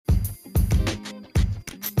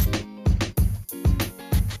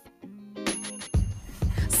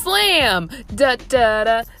Slam! Da da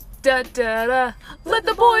da da da da. Let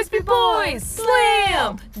the boys be boys.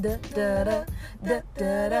 Slam! Da da da da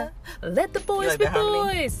da da. Let the boys be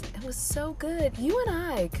boys. It was so good. You and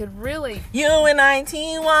I could really. You and I,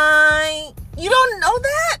 T.Y. You don't know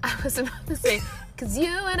that? I was about to say, cause you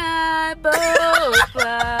and I both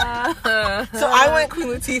fly. So I went Queen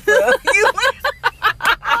Latifah. You went.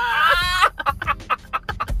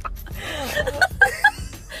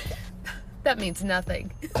 That means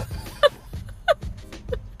nothing.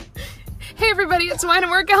 Hey everybody, it's Wine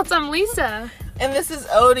and Workouts. I'm Lisa. And this is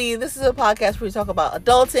Odie. This is a podcast where we talk about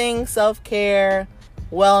adulting, self-care,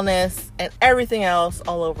 wellness, and everything else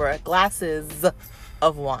all over glasses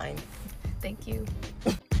of wine. Thank you.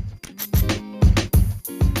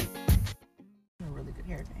 Really good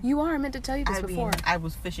hair day. You are. I meant to tell you this before. I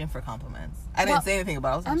was fishing for compliments. I didn't say anything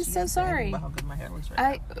about it. I'm so sorry. About how good my hair looks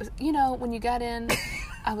right now. When you got in,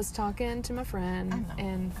 I was talking to my friend. I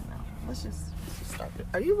know. Let's just start it.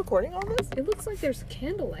 Are you recording all this? It looks like there's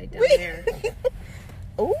candlelight down there.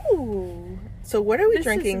 Ooh. So what are we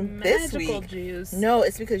drinking this week? Magical juice. No,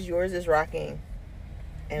 it's because yours is rocking.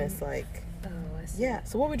 And it's like... Oh, I see. Yeah.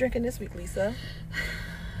 So what are we drinking this week, Lisa?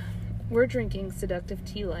 We're drinking Seductive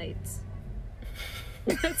Tea Lights.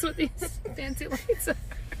 That's what these fancy lights are.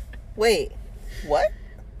 Wait. What?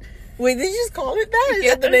 Wait, did you just call it that? Is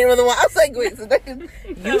that the name of the wine? I was like, wait, Seductive...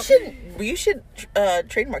 No. You should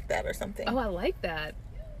trademark that or something. Oh, I like that.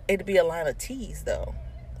 It'd be a line of teas, though.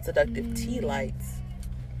 Seductive Tea Lights.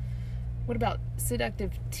 What about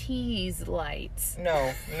Seductive Teas Lights?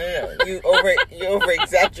 No. You over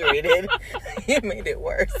exaggerated. You made it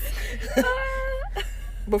worse.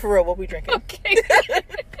 But for real, what we drinking? Okay.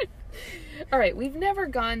 All right, we've never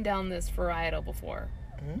gone down this varietal before.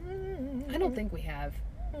 I don't think we have.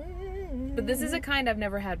 But this is a kind I've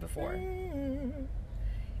never had before.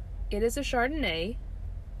 It is a Chardonnay,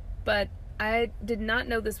 but I did not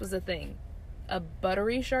know this was a thing. A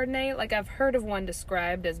buttery Chardonnay. Like, I've heard of one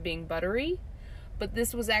described as being buttery, but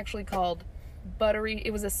this was actually called buttery.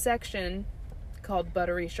 It was a section called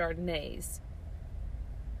buttery Chardonnays.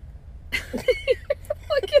 Look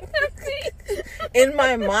at me. In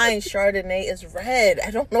my mind, Chardonnay is red.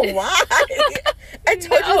 I don't know why. I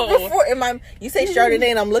told you before. You say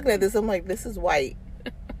Chardonnay, and I'm looking at this. I'm like, this is white.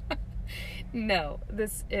 No,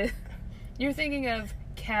 this is. You're thinking of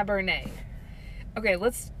Cabernet. Okay,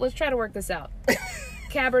 let's try to work this out.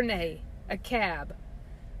 Cabernet, a cab.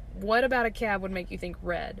 What about a cab would make you think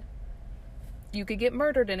red? You could get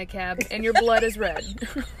murdered in a cab, and your blood is red.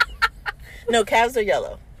 No, cabs are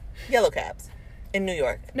yellow. Yellow cabs in New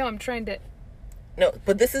York. No, I'm trying to. No,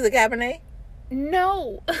 but this is a Cabernet?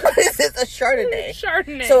 No. This is a Chardonnay.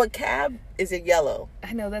 Chardonnay. So a cab is a yellow.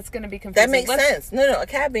 I know, that's going to be confusing. That makes sense. No, a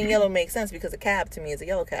cab being yellow makes sense because a cab to me is a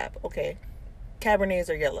yellow cab. Okay. Cabernets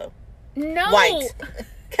are yellow. No. White.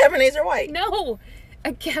 Cabernets are white. No.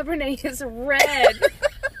 A Cabernet is red.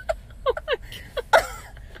 Oh my God.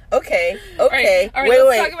 Okay. All right,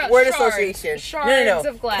 Wait. Talk about Word shards. association. Shards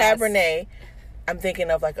of glass. Cabernet. I'm thinking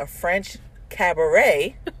of like a French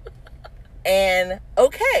cabaret. And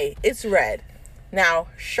okay, it's red. Now,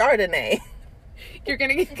 Chardonnay. You're going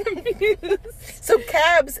to get confused. So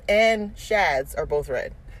cabs and shads are both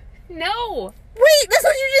red. No. Wait, that's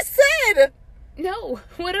what you just said. No.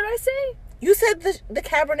 What did I say? You said the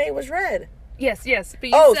Cabernet was red. Yes. But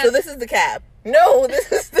you said... So this is the cab. No,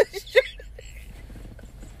 this is the...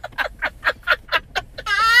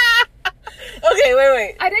 Okay,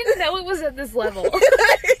 wait. I didn't know it was at this level.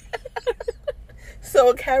 So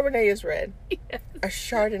a Cabernet is red. Yes. A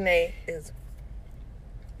Chardonnay is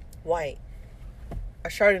white. A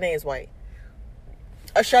Chardonnay is white.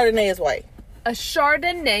 A Chardonnay is white. A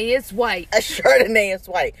Chardonnay is white. A Chardonnay is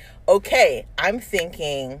white. Okay, I'm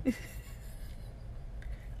thinking...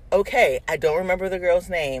 Okay, I don't remember the girl's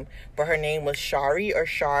name, but her name was Shari or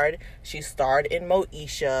Shard. She starred in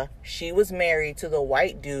Moesha. She was married to the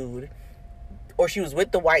white dude, or she was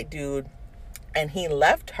with the white dude, and he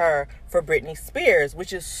left her for Britney Spears,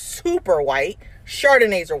 which is super white.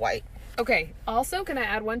 Chardonnays are white. Okay, also, can I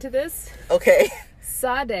add one to this? Okay.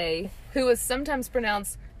 Sade, who is sometimes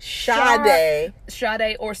pronounced Sade.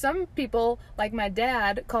 Sade, or some people, like my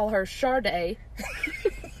dad, call her Sade.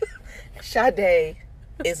 Sade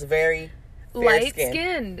is very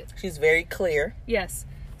light-skinned. She's very clear. Yes.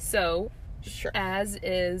 So, as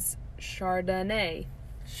is Chardonnay.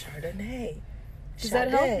 Chardonnay. Does that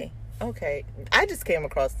help? Okay. I just came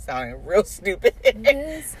across sounding real stupid.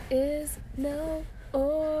 This is no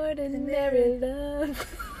ordinary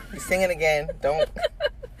love. You sing it again. Don't.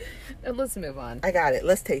 Let's move on. I got it.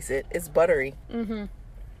 Let's taste it. It's buttery. Mm-hmm.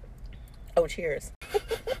 Oh, cheers.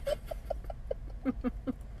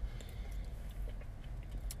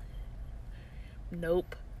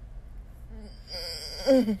 Nope.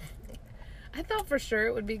 I thought for sure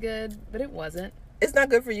it would be good, but it wasn't. It's not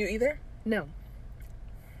good for you either? No.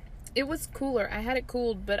 It was cooler. I had it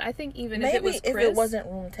cooled, but I think even Maybe if it was crisp. if it wasn't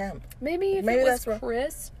room temp. Maybe if it was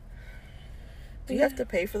crisp. Do you have to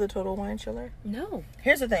pay for the Total Wine chiller? No.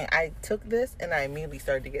 Here's the thing. I took this and I immediately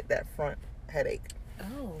started to get that front headache.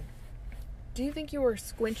 Oh. Do you think you were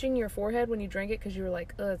squinching your forehead when you drank it because you were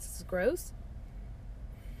like, ugh, this is gross?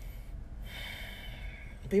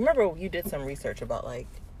 Do you remember you did some research about, like,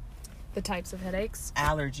 The types of headaches?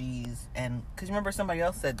 allergies? And because you remember somebody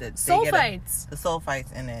else said that Sulfites. the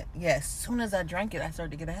sulfites in it. Yeah, as soon as I drank it, I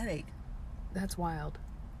started to get a headache. That's wild.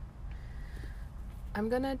 I'm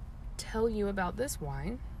going to tell you about this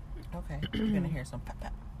wine. Okay. You're going to hear some pat,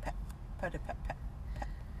 pat, pat, pat, pat, pat, pat, pat,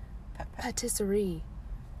 pat. Patisserie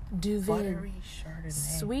du Vin. Buttery Chardonnay.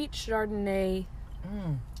 Sweet Chardonnay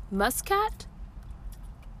Mm. Muscat.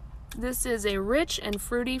 This is a rich and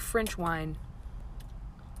fruity French wine.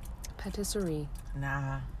 Patisserie.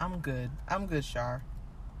 Nah, I'm good. I'm good, Char.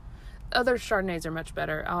 Other Chardonnays are much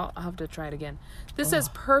better. I'll have to try it again. This says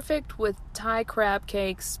perfect with Thai crab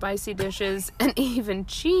cakes, spicy dishes, and even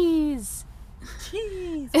cheese.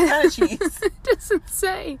 Cheese. What kind of cheese? It doesn't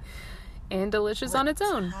say. And delicious on its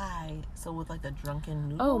own. Thai. So with like a drunken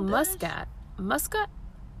noodle Oh, dish? Muscat. Muscat?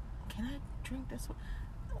 Can I drink this one?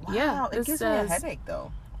 Wow, Yeah, it this gives me a says- headache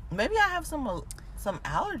though. Maybe I have some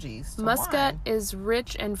allergies to Muscat wine. is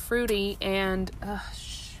rich and fruity and...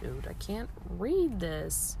 shoot, I can't read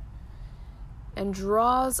this. And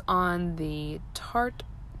draws on the tart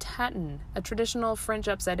tatin, a traditional French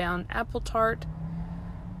upside-down apple tart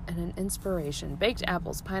and an inspiration. Baked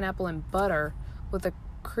apples, pineapple, and butter with a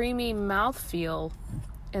creamy mouthfeel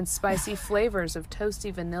and spicy flavors of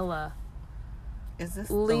toasty vanilla Is this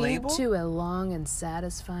the lead label? to a long and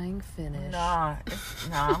satisfying finish. Nah,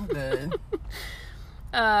 I'm good.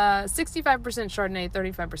 65% Chardonnay,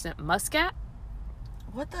 35% Muscat.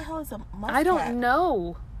 What the hell is a Muscat? I don't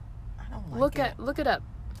know. I don't like it. Look it up.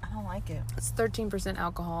 I don't like it. It's 13%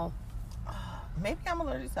 alcohol. Maybe I'm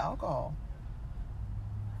allergic to alcohol.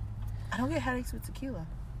 I don't get headaches with tequila.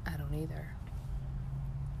 I don't either.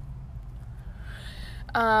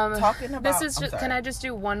 Talking about... This is I'm just, sorry. can I just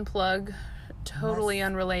do one plug? Totally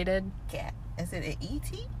unrelated. Muscat. Is it an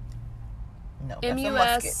E-T? No, that's a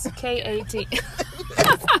musket. M-U-S-K-A-T.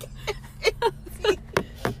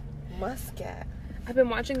 Muscat. I've been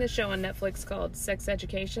watching this show on Netflix called Sex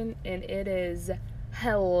Education, and it is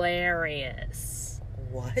hilarious.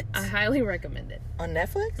 What? I highly recommend it. On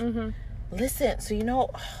Netflix? Mm-hmm. Listen,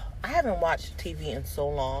 so I haven't watched TV in so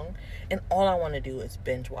long, and all I want to do is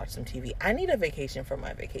binge watch some TV. I need a vacation for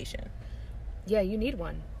my vacation. Yeah, you need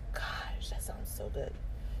one. Gosh, that sounds so good.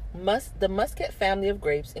 The Muscat family of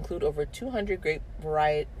grapes include over 200 grape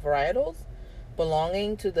varietals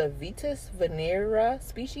belonging to the Vitis vinifera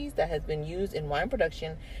species that has been used in wine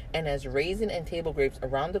production and as raisin and table grapes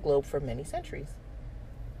around the globe for many centuries.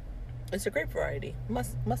 It's a grape variety,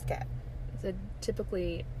 Muscat. Is it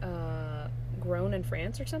typically grown in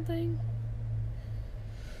France or something?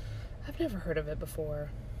 I've never heard of it before.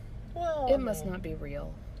 Well, It must not be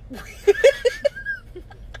real.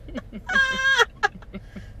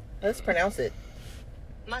 Let's pronounce it.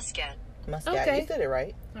 Muscat. Muscat. Okay. You said it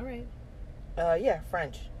right. All right. Yeah,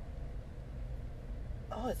 French.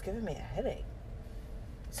 Oh, it's giving me a headache.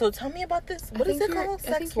 So tell me about this. What is it called?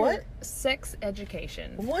 Sex what? Sex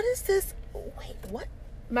Education. What is this? Wait, what?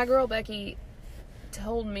 My girl Becky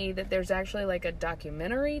told me that there's actually like a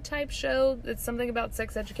documentary type show that's something about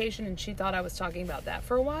sex education, and she thought I was talking about that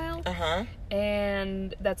for a while. Uh-huh.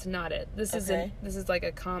 And that's not it. This Okay. is like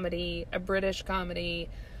a comedy, a British comedy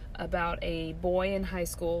about a boy in high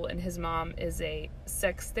school, and his mom is a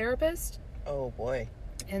sex therapist. Oh, boy.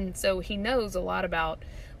 And so he knows a lot about,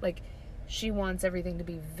 like, she wants everything to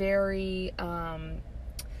be very,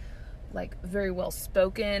 like, very well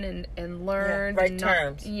spoken and learned. right and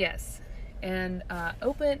terms. Yes. And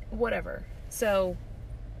open, whatever. So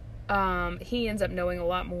he ends up knowing a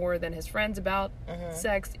lot more than his friends about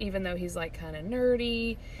sex, even though he's, like, kind of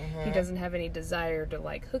nerdy. He doesn't have any desire to,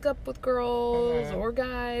 like, hook up with girls or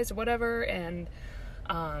guys or whatever. And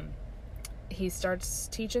he starts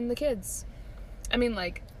teaching the kids. I mean,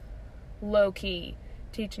 like, low-key,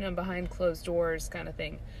 teaching them behind closed doors kind of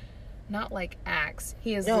thing. Not like acts.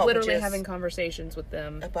 He is No, but literally just having conversations with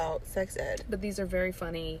them. About sex ed. But these are very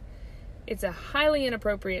funny. It's a highly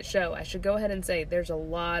inappropriate show. I should go ahead and say there's a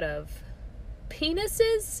lot of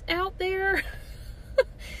penises out there.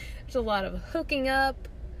 There's a lot of hooking up.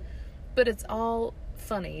 But it's all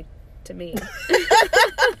funny to me.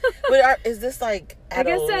 But is this like I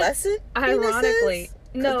guess that's adolescent penises?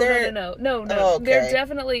 No. Oh, okay. They're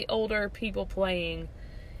definitely older people playing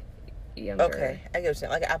younger. Okay, I get what you're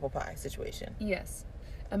saying. Like an apple pie situation. Yes.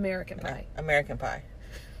 American Pie. American Pie.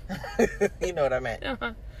 You know what I meant.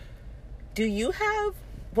 Uh-huh. Do you have...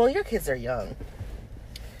 Well, your kids are young.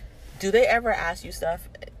 Do they ever ask you stuff?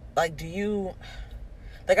 Like, do you...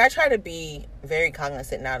 Like, I try to be very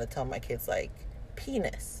cognizant now to tell my kids, like,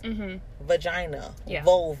 penis, vagina,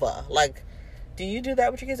 vulva. Like, do you do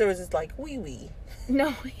that with your kids, or is it like wee-wee?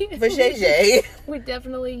 No. Vajayjay. We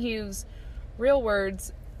definitely use real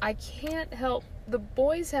words. I can't help... The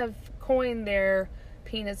boys have coined their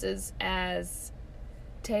penises as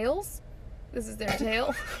tails. This is their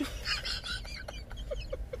tail.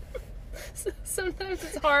 Sometimes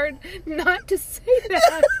it's hard not to say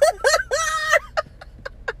that.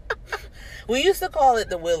 We used to call it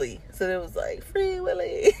the willy, so it was like free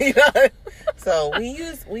willy. You know? So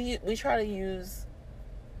we try to use.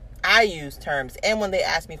 I use terms, and when they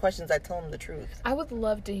ask me questions, I tell them the truth. I would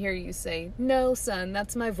love to hear you say, "No, son,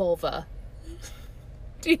 that's my vulva."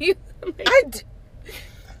 Do you?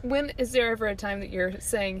 When is there ever a time that you're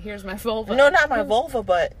saying, "Here's my vulva"? No, not my vulva,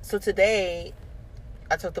 but so today,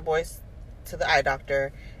 I took the boys to the eye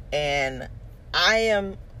doctor, and I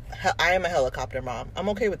am a helicopter mom. I'm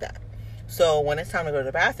okay with that. So when it's time to go to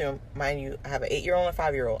the bathroom, mind you, I have an 8-year-old and a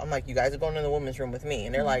 5-year-old. I'm like, you guys are going in the women's room with me.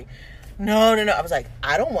 And they're like, no. I was like,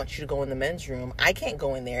 I don't want you to go in the men's room. I can't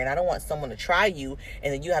go in there, and I don't want someone to try you,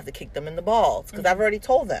 and then you have to kick them in the balls. Because I've already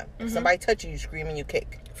told them. If somebody touches you, scream and you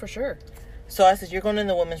kick. For sure. So I said, you're going in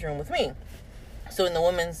the women's room with me. So in the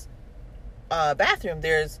women's bathroom,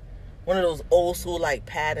 there's one of those old school, like,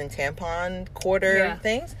 pad and tampon quarter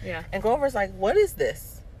things. Yeah. And Grover's like, what is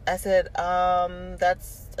this? I said,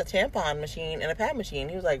 that's a tampon machine and a pad machine.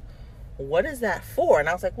 He was like, what is that for? And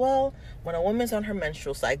I was like, well, when a woman's on her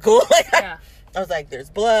menstrual cycle, I was like, there's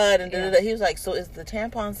blood and da-da-da. He was like, so is the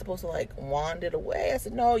tampon supposed to, like, wand it away? I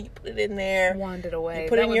said, no, you put it in there. Wand it away. You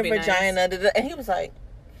put it in your vagina. Nice. And he was like,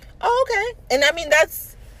 oh, okay. And I mean,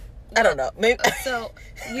 that's, I don't know. Maybe. So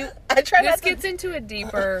I try this gets into a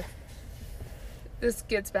deeper, this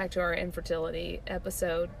gets back to our infertility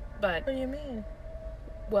episode, but. What do you mean?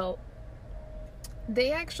 Well,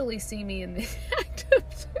 they actually see me in the act of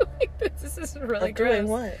doing this. This is really gross. Doing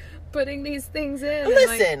what? Putting these things in.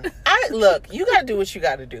 Listen, look, you gotta do what you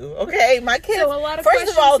gotta do, okay? My kids, so a lot of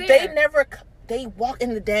first of all, there. they walk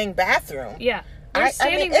in the dang bathroom. Yeah. They're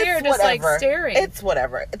standing there just whatever. like staring. It's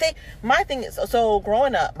whatever. My thing is, so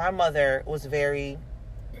growing up, my mother was very,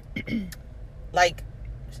 like,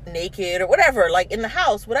 naked or whatever, like in the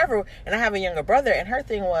house, whatever. And I have a younger brother, and her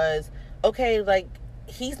thing was, okay, like,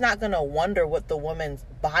 he's not gonna wonder what the woman's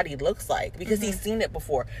body looks like because he's seen it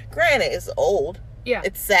before. Granted, it's old. Yeah.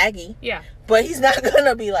 It's saggy. Yeah. But he's not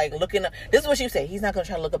gonna be like looking up. This is what she would say. He's not gonna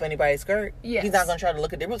try to look up anybody's skirt. Yes. He's not gonna try to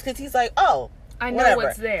look at their boobs because he's like, oh, I know whatever.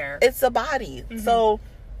 what's there. It's a body. So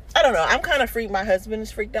I don't know. I'm kind of freaked. My husband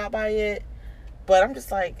is freaked out by it. But I'm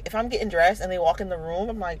just like, if I'm getting dressed and they walk in the room,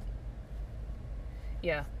 I'm like,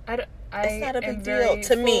 yeah. It's not a big deal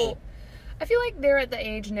to me. I feel like they're at the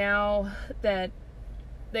age now that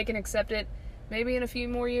they can accept it. Maybe in a few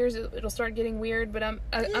more years it'll start getting weird, but I'm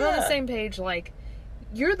on the same page. Like,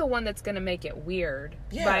 you're the one that's gonna make it weird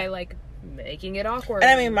by like making it awkward.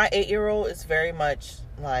 And I mean, my 8-year-old is very much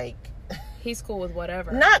like, he's cool with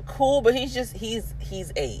whatever. Not cool, but he's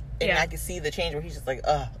 8, and I can see the change where he's just like,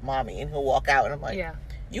 mommy, and he'll walk out, and I'm like,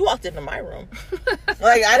 you walked into my room.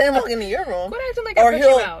 Like, I didn't walk into your room. Quit acting like I put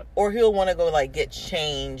you out. Or he'll want to go like get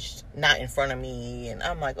changed, not in front of me, and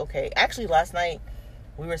I'm like, okay. Actually, last night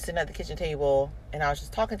we were sitting at the kitchen table, and I was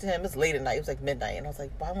just talking to him. It was late at night. It was like midnight, and I was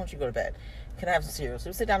like, why won't you go to bed? Can I have some cereal? So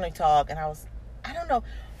we sit down and we talk, and I don't know.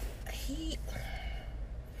 He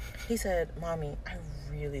said, mommy, I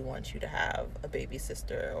really want you to have a baby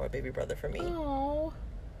sister or a baby brother for me. Aww.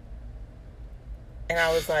 And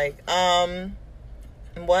I was like,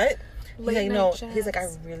 what? He's like, no. He's like, I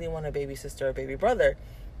really want a baby sister or a baby brother.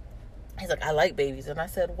 He's like, I like babies. And I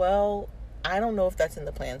said, well, I don't know if that's in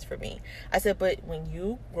the plans for me. I said, but when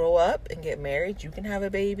you grow up and get married, you can have a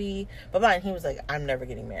baby. Bye-bye. And he was like, I'm never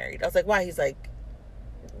getting married. I was like, why? He's like,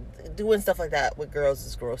 doing stuff like that with girls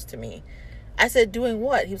is gross to me. I said, doing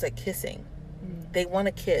what? He was like, kissing. They want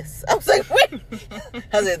to kiss. I was like, wait.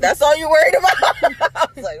 I was like, that's all you're worried about? I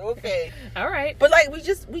was like, okay. All right. But like, we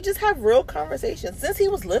just have real conversations. Since he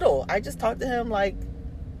was little, I just talked to him like,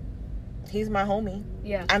 he's my homie.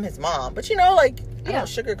 Yeah. I'm his mom. But you know, like, I don't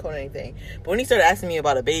sugarcoat anything. But when he started asking me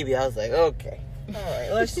about a baby, I was like, okay. All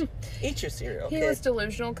right, let's eat your cereal, He was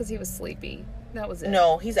delusional because he was sleepy. That was it.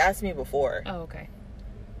 No, he's asked me before. Oh, okay.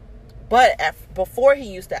 But before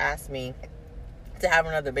he used to ask me to have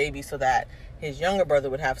another baby so that his younger brother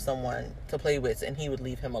would have someone to play with, and he would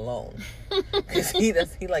leave him alone because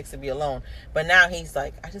he likes to be alone. But now he's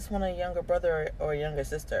like, I just want a younger brother or a younger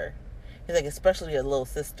sister. He's like, especially a little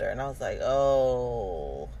sister. And I was like,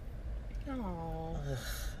 oh,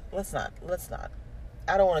 let's not.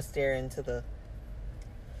 I don't want to stare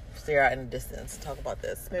out in the distance and talk about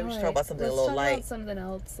this. Maybe we should talk about something a little talk light. About something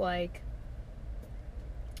else, like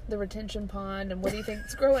the retention pond, and what do you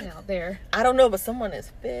think's growing out there? I don't know, but someone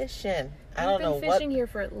is fishing. I don't know what. I've been fishing here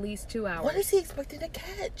for at least 2 hours. What is he expecting to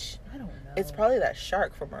catch? I don't know. It's probably that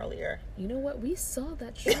shark from earlier. You know what? We saw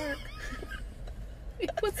that shark. It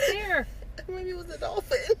was there. Maybe it was a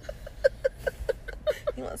dolphin.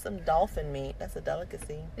 You want some dolphin meat? That's a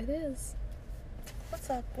delicacy. It is. What's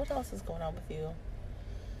up? What else is going on with you?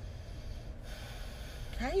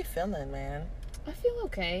 How you feeling, man? I feel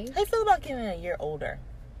okay. How you feel about getting a year older?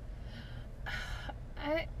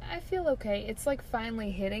 I feel okay. It's like finally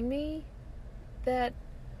hitting me that,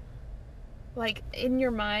 like, in your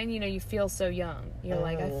mind, you know, you feel so young. You're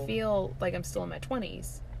like, I feel like I'm still in my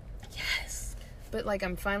 20s. Yes. But, like,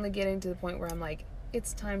 I'm finally getting to the point where I'm like,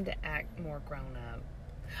 it's time to act more grown up.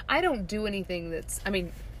 I don't do anything that's, I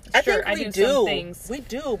mean, sure, I do some things. We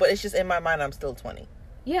do, but it's just in my mind I'm still 20.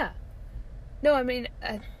 Yeah. No, I mean,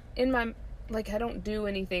 in my, like, I don't do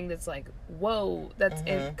anything that's like, whoa, that's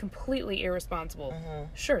completely irresponsible.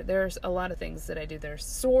 Sure, there's a lot of things that I do that are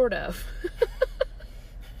sort of.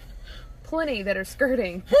 Plenty that are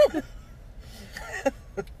skirting.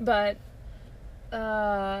 But,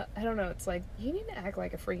 I don't know, it's like, you need to act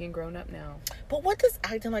like a freaking grown-up now. But what does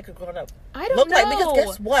acting like a grown-up look like? Because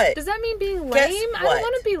guess what? Does that mean being lame? I don't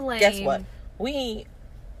want to be lame. Guess what? We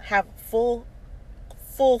have full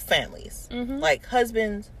families. Like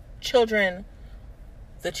husbands, children.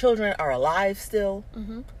 The children are alive still.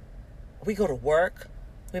 We go to work.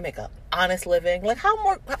 We make an honest living. Like, how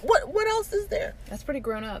more? What else is there? That's pretty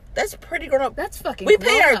grown up. That's pretty grown up. That's fucking. We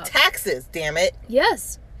pay our up. taxes. Damn it.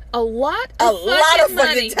 Yes, a lot of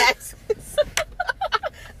money. fucking taxes.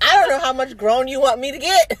 I don't know how much grown you want me to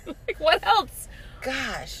get. Like, what else?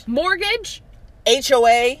 Gosh. Mortgage.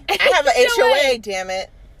 HOA. I have an HOA. Damn it.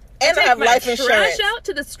 And I have life insurance. Trash out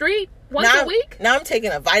to the street once a week. Now I'm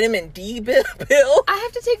taking a vitamin D pill. I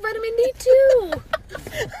have to take vitamin D too.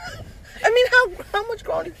 I mean, how much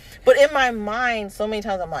growing? But in my mind, so many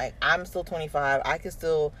times I'm like, I'm still 25. I can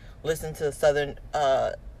still listen to Southern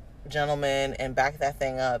Gentleman and back that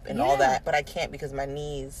thing up and all that. But I can't because my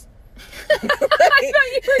knees. I thought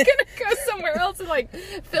you were going to go somewhere else and, like,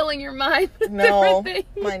 filling your mind with different things.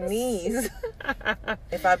 My knees.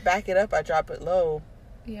 If I back it up, I drop it low.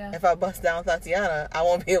 Yeah. If I bust down Tatiana, I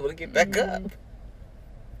won't be able to get back up.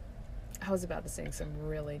 I was about to sing some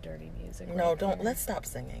really dirty music. No, don't. Let's stop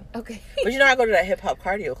singing. Okay. But you know, I go to that hip hop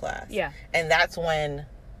cardio class. Yeah. And that's when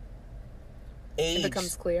age it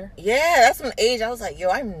becomes clear. Yeah, that's when age. I was like, yo,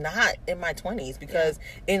 I'm not in my 20s because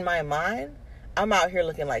in my mind, I'm out here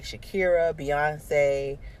looking like Shakira,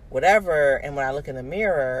 Beyonce, whatever. And when I look in the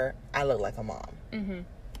mirror, I look like a mom.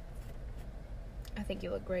 I think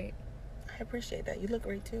you look great. I appreciate that. You look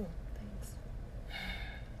great too. Thanks.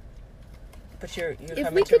 But you're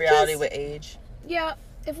coming to reality with age. Yeah,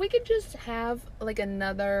 if we could just have like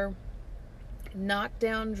another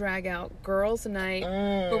knockdown, drag out girls' night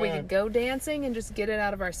where we could go dancing and just get it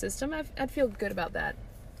out of our system, I'd feel good about that.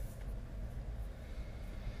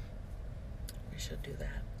 We should do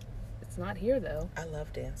that. It's not here though. I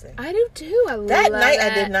love dancing. I do too. I love that night.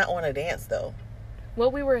 I did not want to dance though.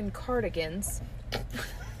 Well, we were in cardigans.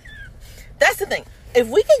 That's the thing. If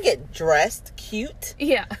we could get dressed cute,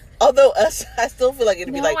 Although I still feel like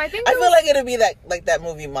it'd be like I feel like it'd be like that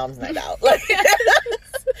movie Mom's Night Out. Like we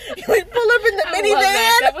pull up in the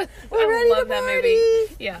minivan. We're ready to party.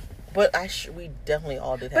 Movie. Yeah. But we definitely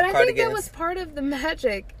all did have cardigans. But I think that was part of the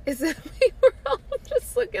magic, is that we were all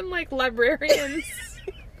just looking like librarians.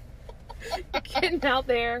 Getting out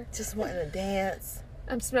there. Just wanting to dance.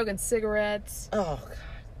 I'm smoking cigarettes. Oh, God.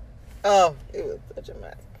 Oh, it was such a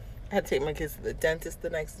mess. I had to take my kids to the dentist the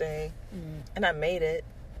next day. And I made it.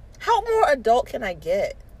 How more adult can I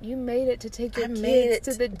get? You made it to take your kids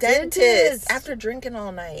to the dentist. After drinking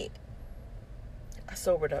all night. I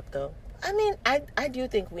sobered up, though. I mean, I do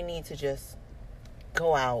think we need to just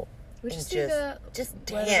go out and just dance.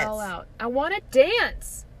 Let it all out. I want to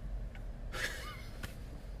dance.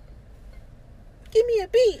 Give me a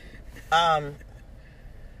beat.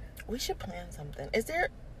 We should plan something.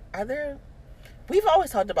 Are there we've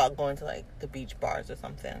always talked about going to like the beach bars or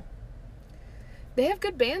something. They have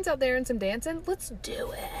good bands out there and some dancing. Let's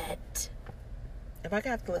do it. If I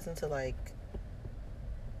have to listen to like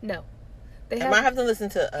no. I might have to listen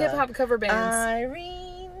to hip hop cover bands.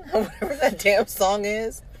 Irene whatever that damn song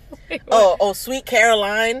is. Oh, Sweet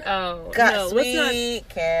Caroline. Oh, God, no, Sweet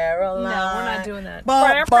Caroline. No, we're not doing that.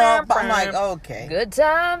 Bum, bum, bum. I'm like, okay. Good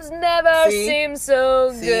times never seem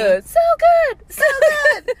so See? good. So good. So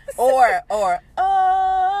good. or,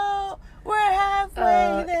 oh, we're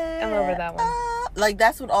halfway there. I remember that one. Like,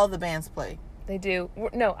 that's what all the bands play. They do.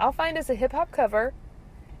 No, I'll find us a hip hop cover.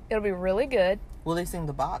 It'll be really good. Will they sing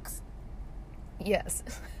The Box? Yes.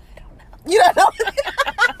 You don't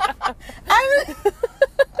know?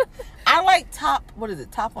 I like top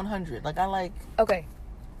 100. Like, I like Okay.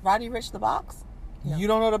 Roddy Ricch, The Box. No. You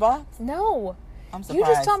don't know The Box? No. I'm surprised.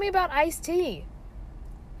 You just told me about Ice-T.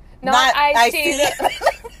 Not Ice-T.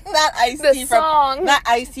 Not The Ice-T from... song. Not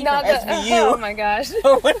Ice-T from SVU. Oh, my gosh.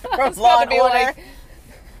 From Law and Order. Like,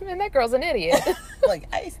 man, that girl's an idiot. Like,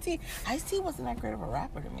 Ice-T wasn't that great of a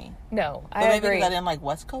rapper to me. No, But I maybe agree. because I didn't like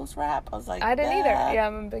West Coast rap. I was like, I didn't either. Yeah,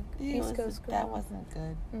 I'm a big East Coast girl. That wasn't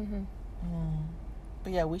good. Mm-hmm.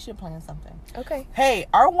 But yeah, we should plan something. Okay. Hey,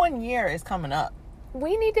 our 1 year is coming up.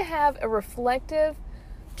 We need to have a reflective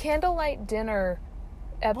candlelight dinner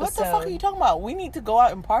episode. What the fuck are you talking about? We need to go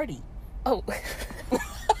out and party. Oh.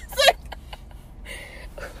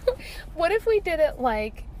 What if we did it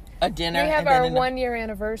like A dinner. we have and our then 1 year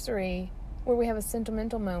anniversary where we have a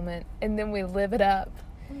sentimental moment and then we live it up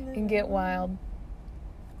and get wild?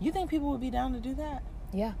 You think people would be down to do that?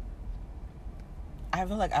 Yeah, I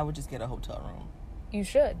feel like I would just get a hotel room you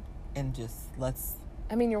should. and just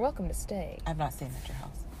I mean, you're welcome to stay. I'm not staying at your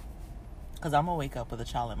house. Because I'm going to wake up with a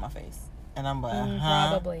child in my face. And I'm like,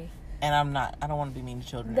 Probably. And I don't want to be mean to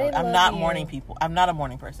children. They I'm love not you. morning people. I'm not a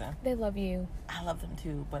morning person. They love you. I love them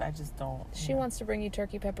too, but I just don't. She wants to bring you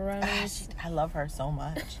turkey pepperonis. I love her so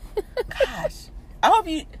much. Gosh. I hope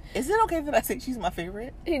you. Is it okay that I say she's my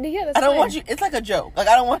favorite? Yeah, that's I don't fine. want you. It's like a joke. Like,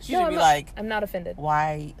 I don't want you No, to I'm be not- like, I'm not offended.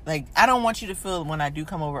 why? Like, I don't want you to feel when I do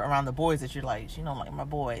come over around the boys that you're like, she don't like my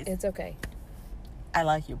boys. It's okay. I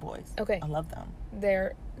like your boys. Okay. I love them.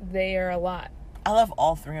 They are a lot. I love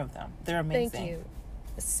all three of them. They're amazing. Thank you.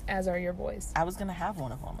 As are your boys. I was going to have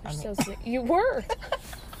one of them. You're so sweet. You were.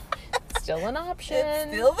 Still an option.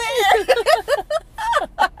 It's still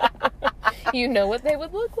there. You know what they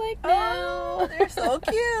would look like now. Oh, they're so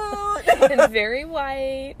cute. And very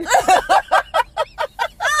white.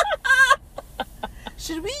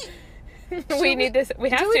 Should we? We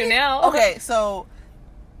have to now. Okay, so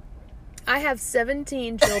I have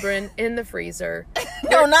 17 children in the freezer.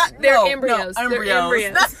 they're embryos. No, They're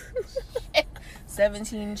embryos.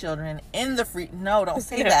 17 children in the free. No, don't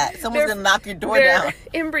say No. that. Someone's They're- gonna knock your door They're down.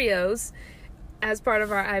 embryos as part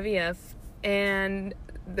of our IVF, and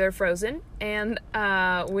they're frozen, and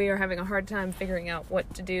we are having a hard time figuring out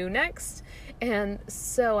what to do next. And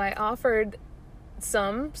so I offered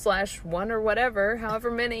 /1 or whatever, however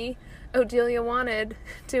many Odelia wanted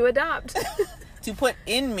to adopt, To put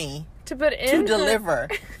in me to put in to her- deliver,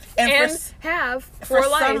 and for have for for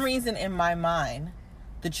life. some reason in my mind,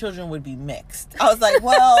 the children would be mixed. I was like,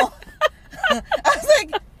 well, I was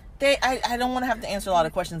like, I don't want to have to answer a lot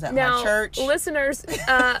of questions at Now, my church. listeners,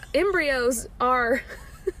 embryos are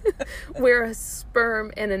where a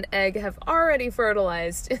sperm and an egg have already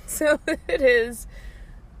fertilized. And so it is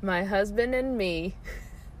my husband and me.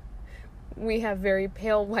 We have very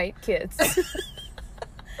pale white kids.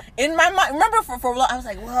 In my mind, remember for a while, I was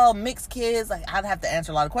like, well, mixed kids, like, I'd have to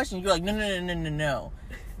answer a lot of questions. You're like, no.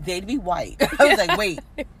 They'd be white. I was like, wait,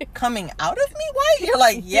 coming out of me white? You're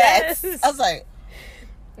like, yes. Yes. I was like,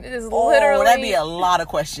 It is oh, literally. that'd be a lot of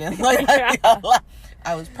questions. Like, that'd be a lot.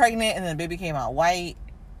 I was pregnant and then the baby came out white.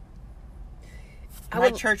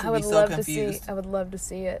 My church would be so confused. I would love to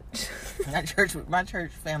see it. My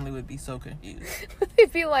church family would be so confused.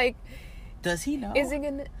 They'd be like, Does he know? is he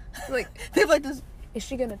gonna, like, They're like, this. is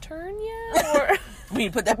she gonna turn yet? Or, We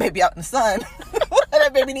need to put that baby out in the sun.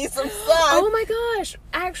 That baby needs some sun. oh my gosh,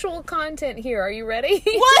 actual content here. Are you ready?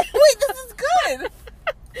 What? Wait, this is good.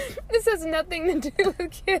 This has nothing to do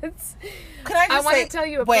with kids. Can I just I want say, to tell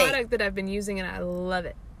you a wait, product that I've been using and I love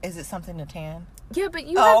it. is it something to tan? Yeah, but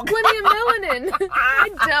you Oh, have plenty of melanin. I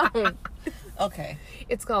don't. Okay.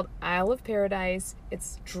 It's called Isle of Paradise.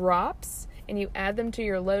 It's drops, and you add them to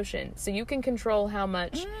your lotion, so you can control how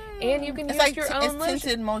much, and you can It's use like your own it's lotion.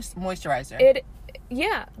 tinted moisturizer.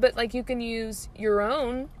 Yeah, but like you can use your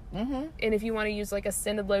own, Mm-hmm. and if you want to use like a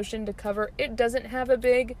scented lotion to cover, it doesn't have a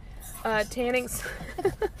big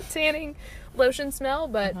tanning lotion smell,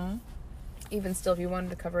 but even still, if you wanted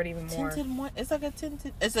to cover it even more, It's like a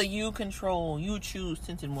tinted. It's a you choose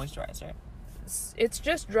tinted moisturizer. it's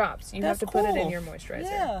just drops. You That's have to put it in cool. your moisturizer.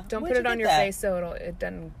 Yeah. Don't Where'd put it you on get your that? face so it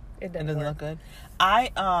doesn't It doesn't work. look good.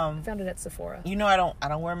 I Found it at Sephora. You know, I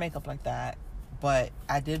don't wear makeup like that, but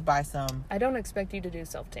I did buy some. I don't expect you to do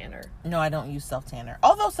self-tanner. No, I don't use self-tanner.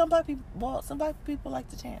 Although some black people like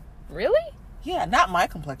to tan. Really? Yeah, not my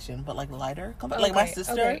complexion, but like lighter. Like my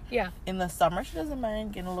sister. Okay. Yeah. In the summer, she doesn't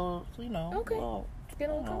mind getting a little, Okay. Get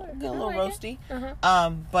a little color. Get a little roasty.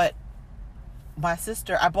 Uh-huh. But my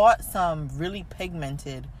sister, I bought some really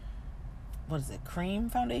pigmented, what is it, cream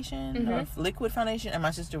foundation or liquid foundation, and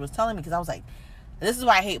my sister was telling me, because I was like, this is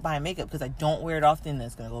why I hate buying makeup, because I don't wear it often and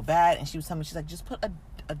it's gonna go bad. And she was telling me, she's like, just put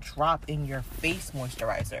a drop in your face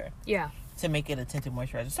moisturizer. Yeah. To make it a tinted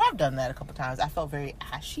moisturizer. So I've done that a couple times. I felt very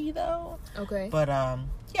ashy though. Okay. But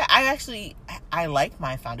yeah, I like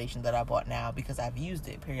my foundation that I bought now because I've used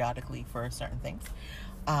it periodically for certain things.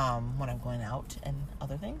 When I'm going out and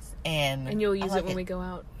other things. And you'll use it when we go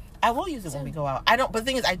out. I will use it when we go out. But the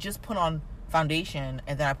thing is, I just put on foundation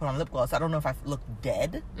and then I put on lip gloss. I don't know if I look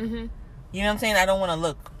dead. Mm-hmm. You know what I'm saying? I don't want to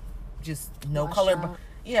look just no washed color. Out.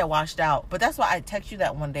 Yeah, washed out. But that's why I text you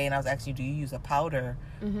that one day and I was asking you, do you use a powder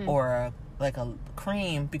or like a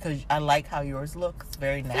cream? Because I like how yours looks.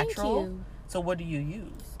 Very natural. Thank you. So what do you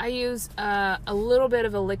use? I use a little bit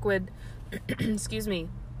of a liquid, excuse me,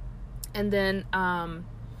 and then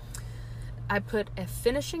I put a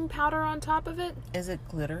finishing powder on top of it. Is it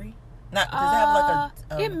glittery? Does it have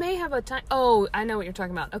like a... It may have a tiny... Oh, I know what you're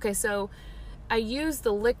talking about. Okay, so I use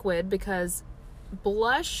the liquid because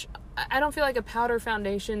blush... I don't feel like a powder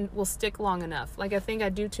foundation will stick long enough. Like, I think I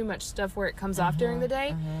do too much stuff where it comes off during the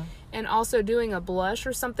day. And also doing a blush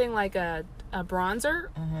or something like a bronzer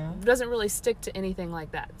doesn't really stick to anything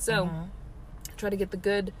like that. So I try to get the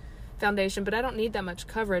good foundation, but I don't need that much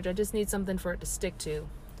coverage. I just need something for it to stick to.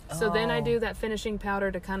 So then I do that finishing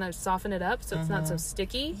powder to kind of soften it up so it's not so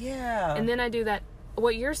sticky. Yeah. And then I do that.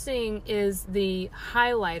 What you're seeing is the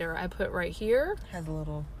highlighter I put right here. Has a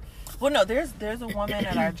little... Well, no, there's a woman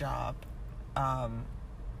at our job.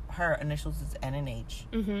 Her initials is N and H.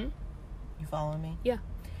 Mm-hmm. You following me? Yeah.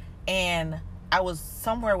 And I was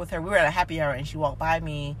somewhere with her. We were at a happy hour and she walked by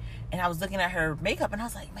me and I was looking at her makeup and I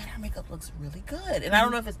was like, man, her makeup looks really good. And I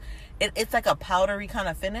don't know if it's like a powdery kind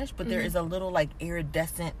of finish, but there is a little like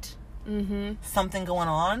iridescent something going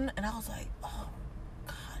on. And I was like, oh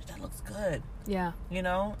gosh, that looks good. Yeah. You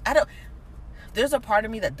know, there's a part of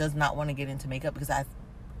me that does not want to get into makeup because I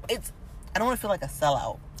don't want to feel like a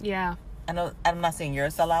sellout. Yeah. I know, I'm not saying you're a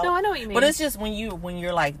sellout. No, I know what you mean. But it's just when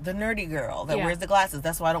you're like the nerdy girl that wears the glasses.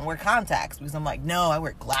 That's why I don't wear contacts, because I'm like, no, I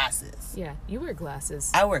wear glasses. Yeah, you wear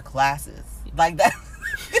glasses. I wear glasses. Like that.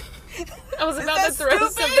 I was about to throw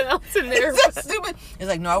something else in there. Is that stupid? It's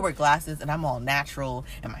like, no, I wear glasses and I'm all natural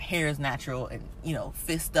and my hair is natural and,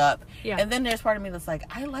 fist up. Yeah. And then there's part of me that's like,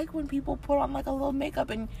 I like when people put on like a little makeup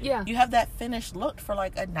and you have that finished look for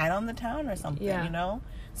like a night on the town or something, you know?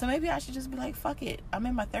 So maybe I should just be like, fuck it. I'm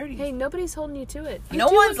in my 30s. Hey, nobody's holding you to it. No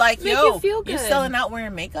one's like, yo, you're selling out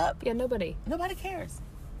wearing makeup? Yeah, nobody. Nobody cares.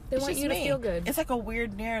 They want you to feel good. It's like a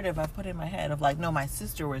weird narrative I've put in my head of like, no, my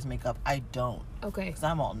sister wears makeup. I don't. Okay. Because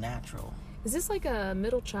I'm all natural. Is this like a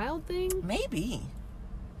middle child thing? Maybe.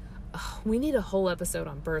 Oh, we need a whole episode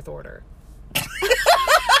on birth order. You're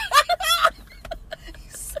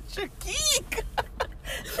such a geek.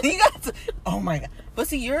 You got to, oh my God. But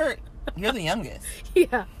see, you're the youngest.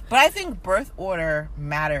 Yeah. But I think birth order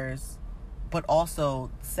matters, but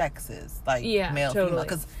also sexes. Like male, totally. female.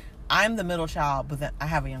 Because I'm the middle child, but then I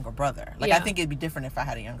have a younger brother. Like, I think it'd be different if I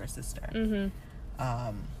had a younger sister. Mm-hmm.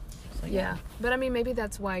 So, yeah. But I mean, maybe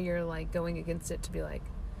that's why you're like going against it, to be like,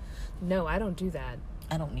 no, I don't do that.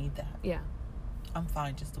 I don't need that. Yeah. I'm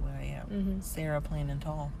fine just the way I am. Mm-hmm. Sarah, plain and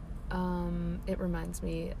tall. It reminds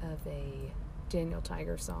me of a Daniel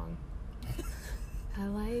Tiger song. I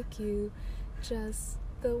like you just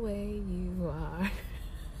the way you are.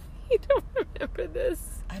 You don't remember this?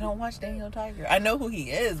 I don't watch Daniel Tiger. I know who he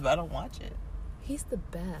is, but I don't watch it. He's the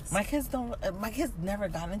best. My kids never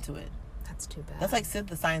got into it. That's too bad. That's like Sid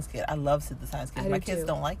the Science Kid. I love Sid the Science Kid. My kids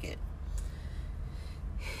don't like it.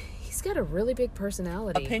 He's got a really big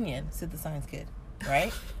personality. Opinion, Sid the Science Kid,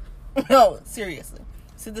 right? No, seriously.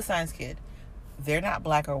 Sid the Science Kid. They're not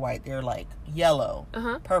black or white. They're like yellow,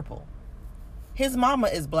 purple. His mama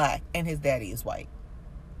is black and his daddy is white.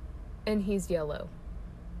 And he's yellow.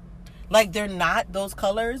 Like, they're not those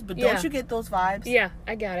colors, but don't you get those vibes? Yeah,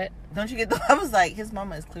 I got it. Don't you get those? I was like, his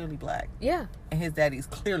mama is clearly black. Yeah. And his daddy is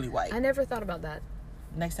clearly white. I never thought about that.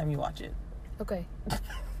 Next time you watch it. Okay.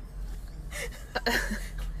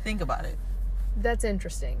 Think about it. That's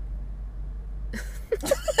interesting.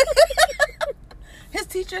 His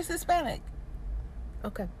teacher is Hispanic.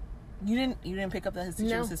 Okay. You didn't pick up that his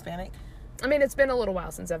teacher was Hispanic? I mean, it's been a little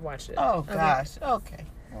while since I've watched it. Oh, gosh. Okay.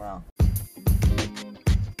 Well.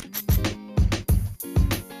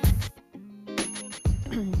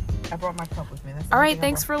 I brought my cup with me. That's All right,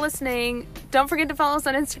 thanks for listening. Don't forget to follow us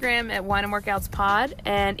on Instagram at Wine and Workouts Pod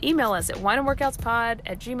and email us at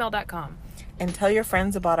wineandworkoutspod@gmail.com. And tell your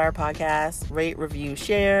friends about our podcast. Rate, review,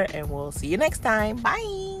 share, and we'll see you next time. Bye.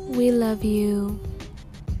 We love you.